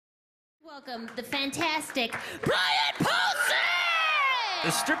welcome the fantastic Brian Posehn!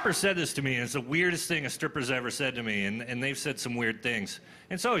 The stripper said this to me, and it's the weirdest thing a stripper's ever said to me, and they've said some weird things.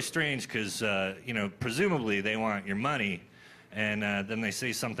 And it's always strange because, you know, presumably they want your money, and then they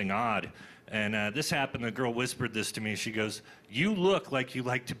say something odd. And this happened, the girl whispered this to me. She goes, "You look like you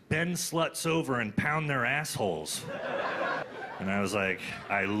like to bend sluts over and pound their assholes." And I was like,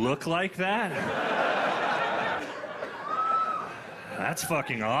 I look like that? That's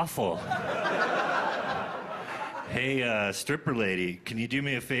fucking awful. Hey, stripper lady, can you do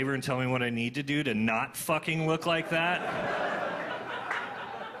me a favor and tell me what I need to do to not fucking look like that?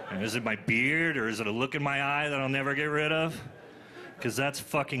 And is it my beard, or is it a look in my eye that I'll never get rid of? Because that's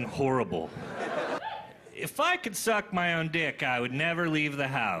fucking horrible. If I could suck my own dick, I would never leave the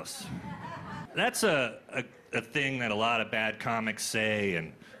house. That's a thing that a lot of bad comics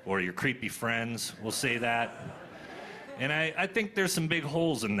say, or your creepy friends will say that. And I think there's some big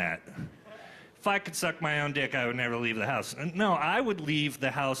holes in that. If I could suck my own dick, I would never leave the house. No, I would leave the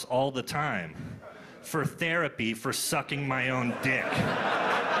house all the time for therapy for sucking my own dick.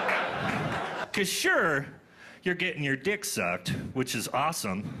 Because sure, you're getting your dick sucked, which is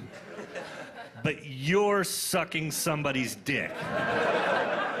awesome, but you're sucking somebody's dick.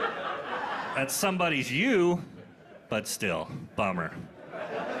 That somebody's you, but still, bummer.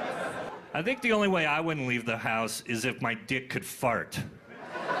 I think the only way I wouldn't leave the house is if my dick could fart.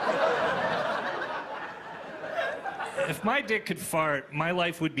 If my dick could fart, my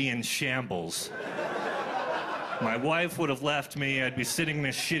life would be in shambles. My wife would have left me. I'd be sitting in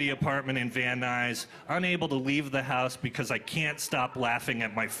this shitty apartment in Van Nuys, unable to leave the house because I can't stop laughing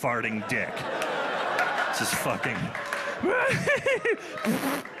at my farting dick. Just fucking...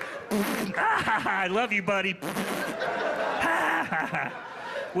 I love you, buddy.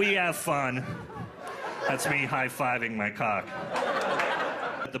 We have fun. That's me high-fiving my cock.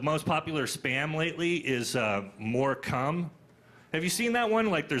 The most popular spam lately is more cum. Have you seen that one?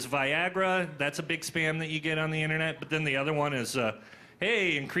 Like, there's Viagra. That's a big spam that you get on the internet. But then the other one is,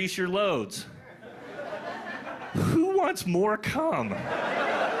 hey, increase your loads. Who wants more cum?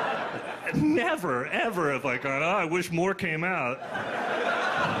 Never, ever have I gone, oh, I wish more came out.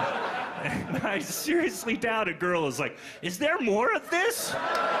 And I seriously doubt a girl is like, is there more of this?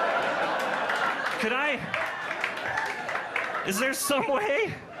 Could I? Is there some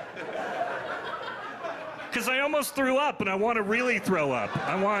way? Because I almost threw up and I want to really throw up.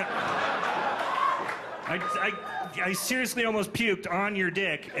 I seriously almost puked on your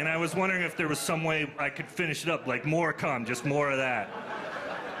dick, and I was wondering if there was some way I could finish it up, like more cum, just more of that.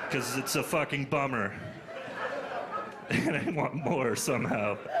 Because it's a fucking bummer. And I want more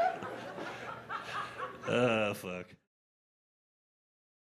somehow. Oh, fuck.